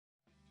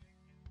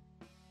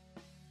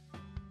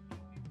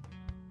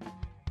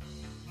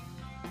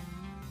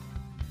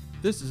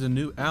This is a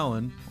new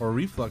Allihn or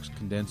Reflux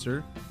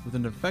condenser with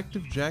an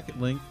effective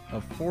jacket length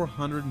of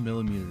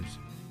 400mm.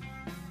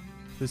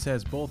 This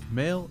has both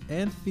male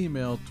and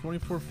female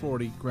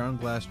 2440 ground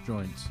glass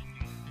joints.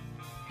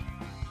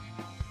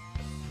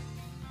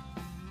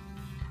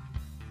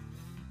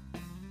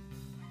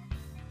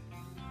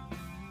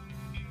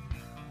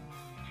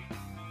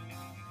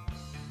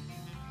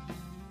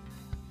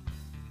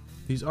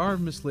 These are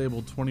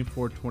mislabeled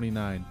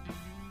 2429.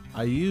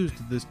 I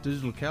used this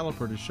digital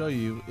caliper to show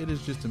you it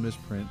is just a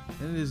misprint,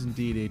 and it is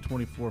indeed a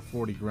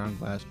 2440 ground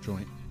glass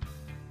joint.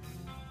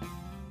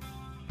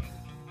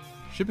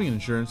 Shipping and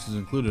insurance is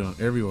included on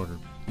every order,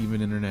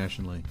 even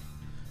internationally.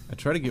 I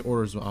try to get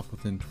orders off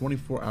within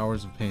 24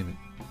 hours of payment.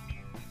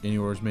 Any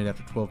orders made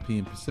after 12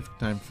 p.m. Pacific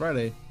Time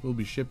Friday will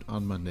be shipped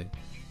on Monday.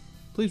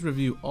 Please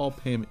review all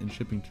payment and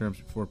shipping terms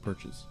before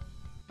purchase.